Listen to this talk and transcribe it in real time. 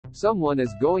Someone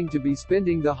is going to be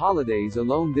spending the holidays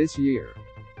alone this year.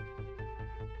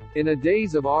 In a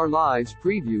Days of Our Lives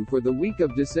preview for the week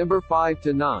of December 5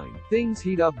 to 9, things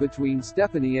heat up between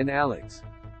Stephanie and Alex.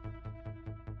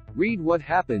 Read what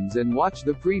happens and watch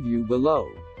the preview below.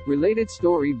 Related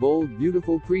story: bold,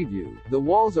 beautiful preview. The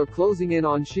walls are closing in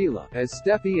on Sheila, as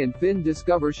Steffy and Finn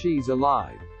discover she's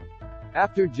alive.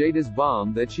 After Jada's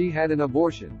bomb that she had an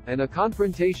abortion, and a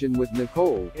confrontation with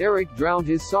Nicole, Eric drowned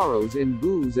his sorrows in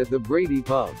booze at the Brady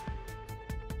Pub.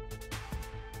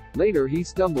 Later he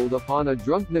stumbled upon a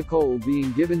drunk Nicole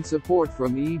being given support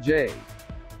from EJ.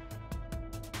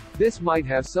 This might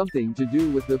have something to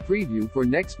do with the preview for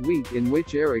next week, in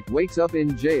which Eric wakes up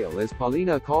in jail as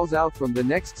Paulina calls out from the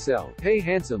next cell, "Hey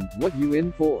handsome, what you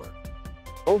in for?"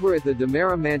 Over at the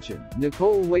Demera mansion,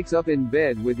 Nicole wakes up in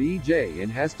bed with EJ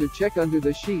and has to check under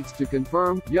the sheets to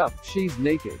confirm, yup, she's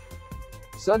naked.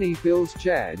 Sonny fills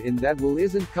Chad in that Will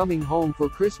isn't coming home for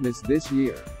Christmas this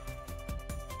year.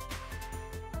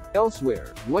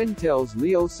 Elsewhere, Gwen tells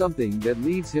Leo something that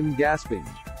leaves him gasping.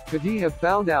 Could he have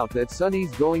found out that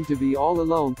Sonny's going to be all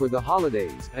alone for the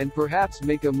holidays, and perhaps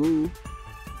make a move?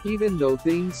 Even though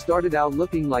things started out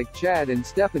looking like Chad and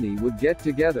Stephanie would get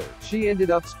together, she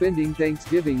ended up spending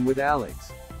Thanksgiving with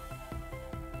Alex.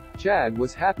 Chad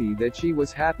was happy that she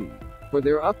was happy. For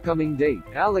their upcoming date,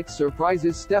 Alex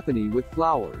surprises Stephanie with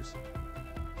flowers.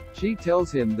 She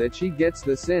tells him that she gets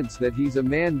the sense that he's a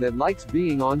man that likes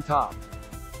being on top.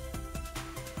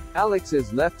 Alex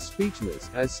is left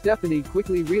speechless, as Stephanie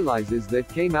quickly realizes that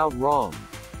came out wrong.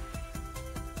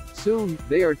 Soon,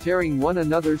 they are tearing one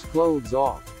another's clothes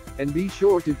off. And be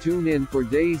sure to tune in for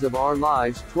Days of Our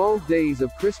Lives 12 Days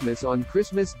of Christmas on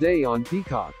Christmas Day on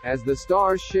Peacock, as the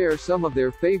stars share some of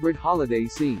their favorite holiday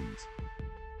scenes.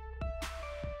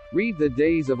 Read the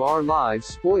Days of Our Lives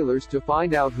spoilers to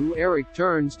find out who Eric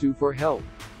turns to for help.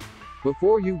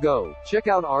 Before you go, check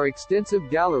out our extensive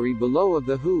gallery below of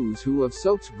the who's who of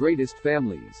soap's greatest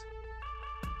families.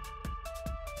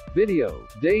 Video,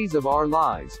 Days of Our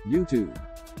Lives, YouTube.